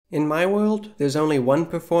In my world, there's only one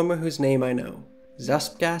performer whose name I know,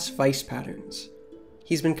 Zuspgas Vice Patterns.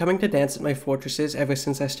 He's been coming to dance at my fortresses ever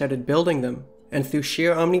since I started building them, and through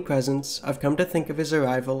sheer omnipresence, I've come to think of his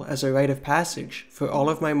arrival as a rite of passage for all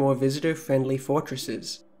of my more visitor-friendly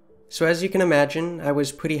fortresses. So as you can imagine, I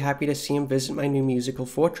was pretty happy to see him visit my new musical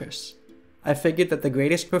fortress. I figured that the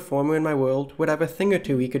greatest performer in my world would have a thing or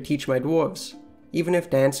two he could teach my dwarves, even if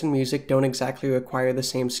dance and music don't exactly require the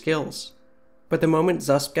same skills. But the moment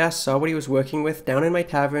Zuspgas saw what he was working with down in my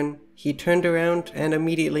tavern, he turned around and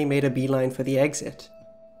immediately made a beeline for the exit.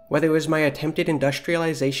 Whether it was my attempted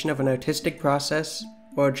industrialization of an artistic process,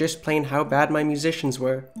 or just plain how bad my musicians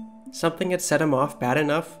were, something had set him off bad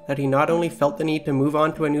enough that he not only felt the need to move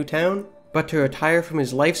on to a new town, but to retire from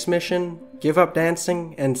his life's mission, give up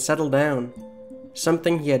dancing, and settle down.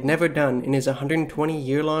 Something he had never done in his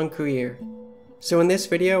 120-year-long career. So in this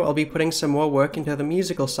video, I'll be putting some more work into the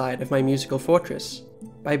musical side of my musical fortress,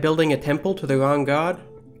 by building a temple to the wrong god,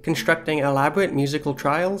 constructing elaborate musical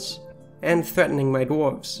trials, and threatening my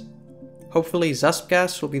dwarves. Hopefully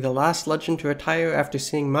Zuspgas will be the last legend to retire after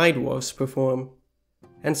seeing my dwarves perform.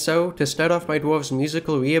 And so, to start off my dwarves'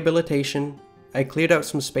 musical rehabilitation, I cleared out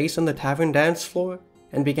some space on the tavern dance floor,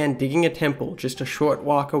 and began digging a temple just a short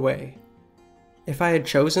walk away. If I had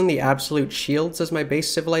chosen the absolute shields as my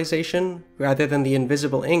base civilization, rather than the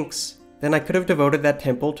invisible inks, then I could have devoted that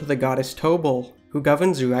temple to the goddess Tobal, who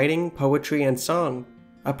governs writing, poetry, and song,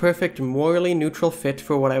 a perfect morally neutral fit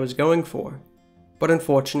for what I was going for. But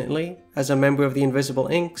unfortunately, as a member of the invisible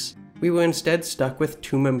inks, we were instead stuck with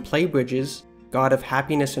Tumim Playbridges, god of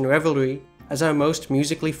happiness and revelry, as our most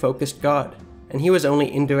musically focused god, and he was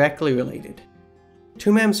only indirectly related.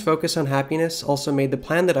 Tumam's focus on happiness also made the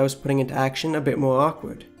plan that I was putting into action a bit more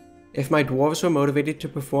awkward. If my dwarves were motivated to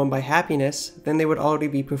perform by happiness, then they would already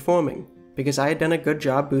be performing, because I had done a good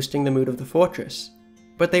job boosting the mood of the fortress.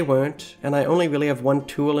 But they weren't, and I only really have one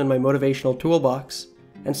tool in my motivational toolbox,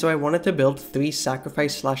 and so I wanted to build 3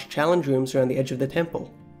 sacrifice/challenge rooms around the edge of the temple.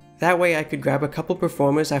 That way I could grab a couple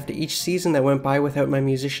performers after each season that went by without my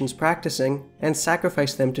musicians practicing, and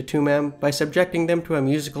sacrifice them to Tumam by subjecting them to a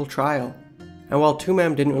musical trial. And while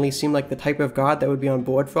Tumam didn't really seem like the type of god that would be on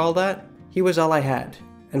board for all that, he was all I had,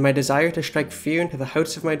 and my desire to strike fear into the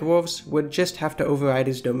hearts of my dwarves would just have to override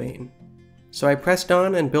his domain. So I pressed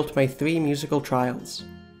on and built my 3 musical trials.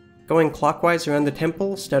 Going clockwise around the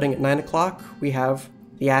temple, starting at 9 o'clock, we have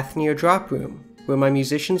the Athnear Drop Room, where my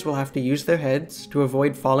musicians will have to use their heads to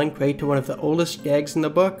avoid falling prey to one of the oldest gags in the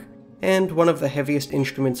book, and one of the heaviest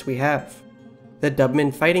instruments we have. The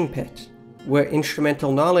Dubman Fighting Pit, where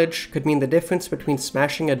instrumental knowledge could mean the difference between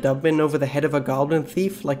smashing a Dubman over the head of a goblin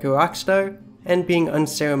thief like a rock star, and being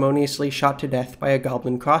unceremoniously shot to death by a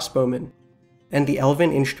goblin crossbowman. And the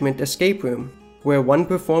Elven Instrument Escape Room, where one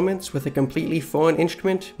performance with a completely foreign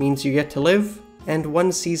instrument means you get to live, and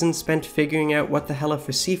one season spent figuring out what the hell a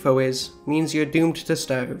Fasifo is means you're doomed to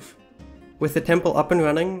starve. With the temple up and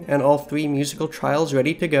running, and all 3 musical trials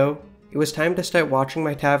ready to go, it was time to start watching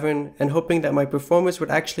my tavern and hoping that my performers would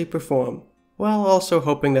actually perform, while also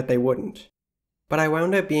hoping that they wouldn't. But I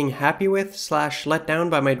wound up being happy with / let down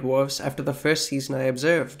by my dwarves after the first season I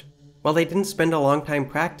observed. While they didn't spend a long time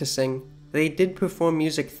practicing, they did perform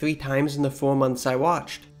music 3 times in the 4 months I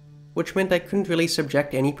watched, which meant I couldn't really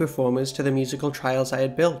subject any performers to the musical trials I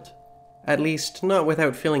had built, at least not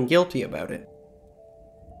without feeling guilty about it.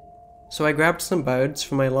 So I grabbed some bards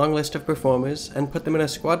from my long list of performers and put them in a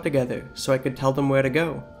squad together so I could tell them where to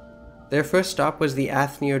go. Their first stop was the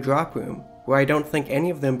Athnear Drop Room, where I don't think any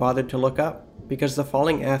of them bothered to look up, because the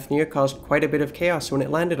falling Athnear caused quite a bit of chaos when it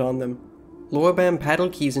landed on them. Lorbam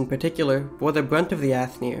Paddlekeys in particular bore the brunt of the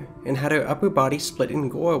Athnear, and had her upper body split in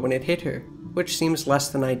gore when it hit her, which seems less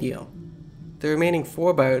than ideal. The remaining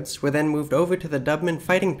 4 bards were then moved over to the Dubman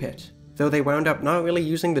Fighting Pit, though they wound up not really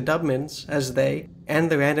using the Dubmans, as they, and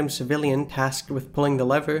the random civilian tasked with pulling the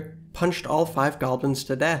lever, punched all 5 goblins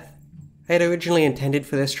to death. I had originally intended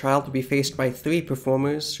for this trial to be faced by 3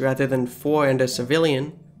 performers rather than 4 and a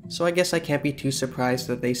civilian, so I guess I can't be too surprised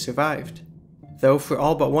that they survived. Though for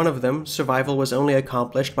all but one of them, survival was only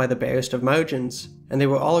accomplished by the barest of margins, and they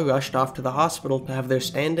were all rushed off to the hospital to have their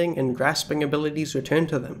standing and grasping abilities returned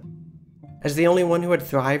to them. As the only one who had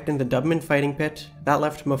thrived in the Dubman Fighting Pit, that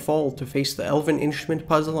left Mafol to face the Elven Instrument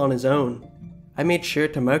puzzle on his own. I made sure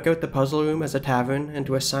to mark out the puzzle room as a tavern and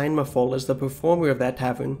to assign Mafol as the performer of that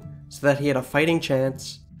tavern, so that he had a fighting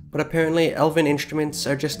chance, but apparently Elven Instruments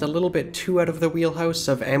are just a little bit too out of the wheelhouse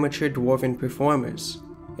of amateur dwarven performers.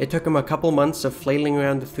 It took him a couple months of flailing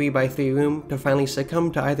around the 3x3 room to finally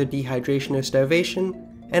succumb to either dehydration or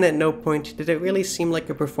starvation, and at no point did it really seem like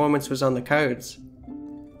a performance was on the cards.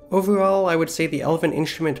 Overall, I would say the elven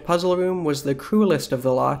instrument puzzle room was the cruelest of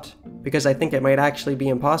the lot, because I think it might actually be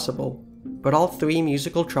impossible, but all 3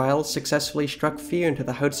 musical trials successfully struck fear into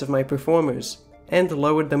the hearts of my performers, and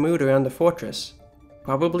lowered the mood around the fortress,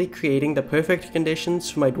 probably creating the perfect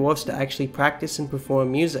conditions for my dwarves to actually practice and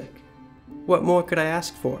perform music. What more could I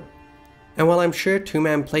ask for? And while I'm sure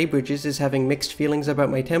 2-man Playbridges is having mixed feelings about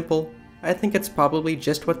my temple, I think it's probably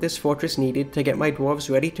just what this fortress needed to get my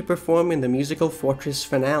dwarves ready to perform in the musical fortress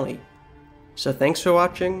finale. So thanks for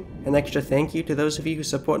watching, an extra thank you to those of you who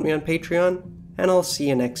support me on Patreon, and I'll see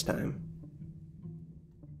you next time.